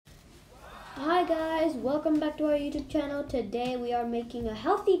Hi guys, welcome back to our YouTube channel. Today we are making a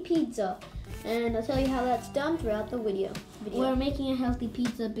healthy pizza and I'll tell you how that's done throughout the video. We're making a healthy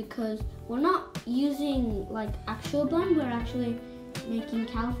pizza because we're not using like actual bun, we're actually making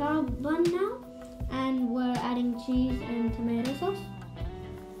cauliflower bun now, and we're adding cheese and tomato sauce.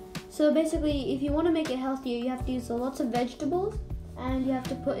 So basically, if you want to make it healthier, you have to use lots of vegetables and you have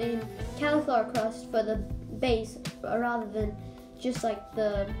to put in cauliflower crust for the base rather than just like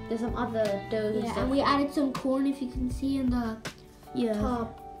there's some other doughs and stuff. And we added some corn, if you can see in the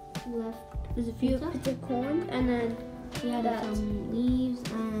top left. There's a few bits of corn, and then we added some leaves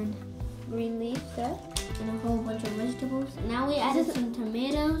and green leaves there, and a whole bunch of vegetables. Now we added some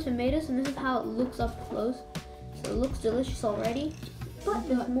tomatoes. And this is how it looks up close. So it looks delicious already, but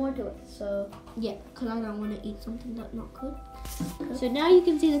there's more to it. So yeah, because I don't want to eat something that's not good. So now you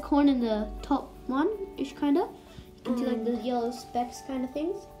can see the corn in the top one-ish kind of. You can see like those yellow specks kind of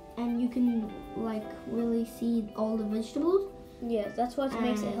things. And you can like really see all the vegetables. Yes, that's what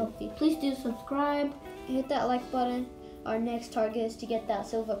makes it healthy. Please do subscribe. Hit that like button. Our next target is to get that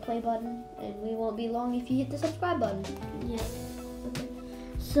silver play button. And we won't be long if you hit the subscribe button. Yeah. Okay.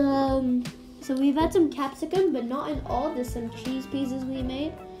 So we've had some capsicum, but not in all. There's some cheese pieces we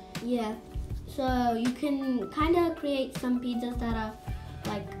made. Yeah. So you can kind of create some pizzas that are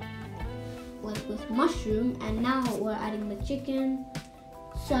like with mushroom, and now we're adding the chicken.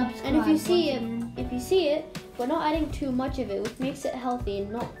 Subscribe. And if you see it, we're not adding too much of it, which makes it healthy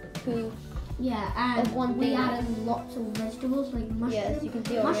and not too. Yeah, and of one thing. We added lots of vegetables like mushroom. Yes, you can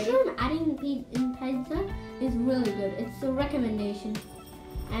see already. Mushroom adding in pizza is really good. It's a recommendation,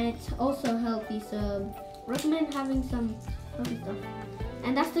 and it's also healthy. So recommend having some healthy stuff.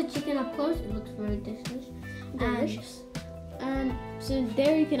 And that's the chicken up close. It looks very delicious. And so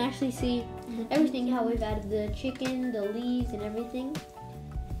there you can actually see everything, how we've added the chicken, the leaves, and everything.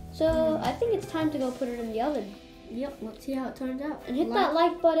 So I think it's time to go put it in the oven. Yep, let's see how it turns out. And hit that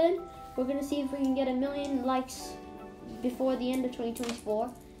like button. We're gonna see if we can get 1 million likes before the end of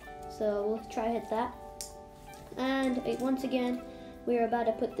 2024. So we'll try to hit that. And once again, we are about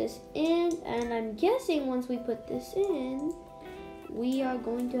to put this in, and I'm guessing once we put this in, we are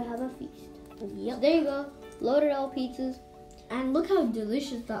going to have a feast. Yep. So there you go, loaded all pizzas. And look how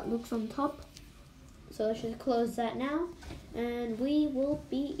delicious that looks on top. So let's just close that now, and we will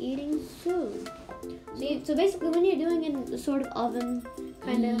be eating soon. So basically, when you're doing it in a sort of oven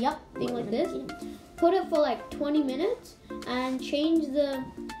kind of thing like this, put it for like 20 minutes and change the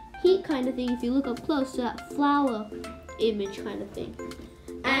heat kind of thing. If you look up close to that flower image kind of thing.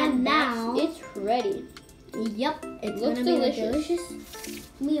 And now it's ready. Yep, it looks delicious. A delicious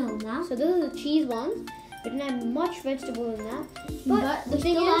meal now. So those are the cheese ones. We didn't have much vegetable in that, but the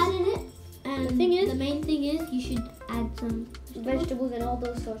thing is, and the main thing is you should add some vegetables and all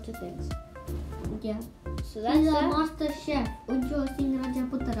those sorts of things. Yeah. So that's that. Master Chef.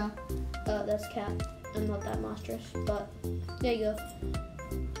 That's Cat. I'm not that monstrous, but there you go.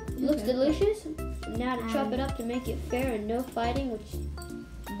 Looks delicious. Now to chop it up to make it fair and no fighting, which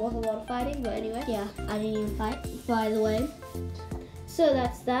was a lot of fighting, but anyway. Yeah, I didn't even fight, by the way. So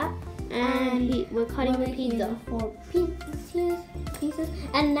that's that. And we're cutting the pizza for pieces.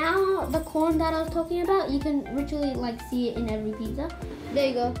 And now the corn that I was talking about, you can literally like see it in every pizza. There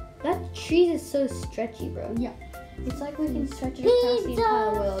you go. That cheese is so stretchy, bro. Yeah. It's like we can stretch it across the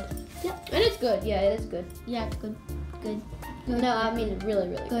entire world. Yep. And it's good. Yeah, it is good. Yeah, good. No, I mean really,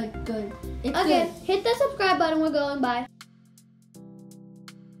 really good. It's okay, good. hit the subscribe button. We're going. Bye.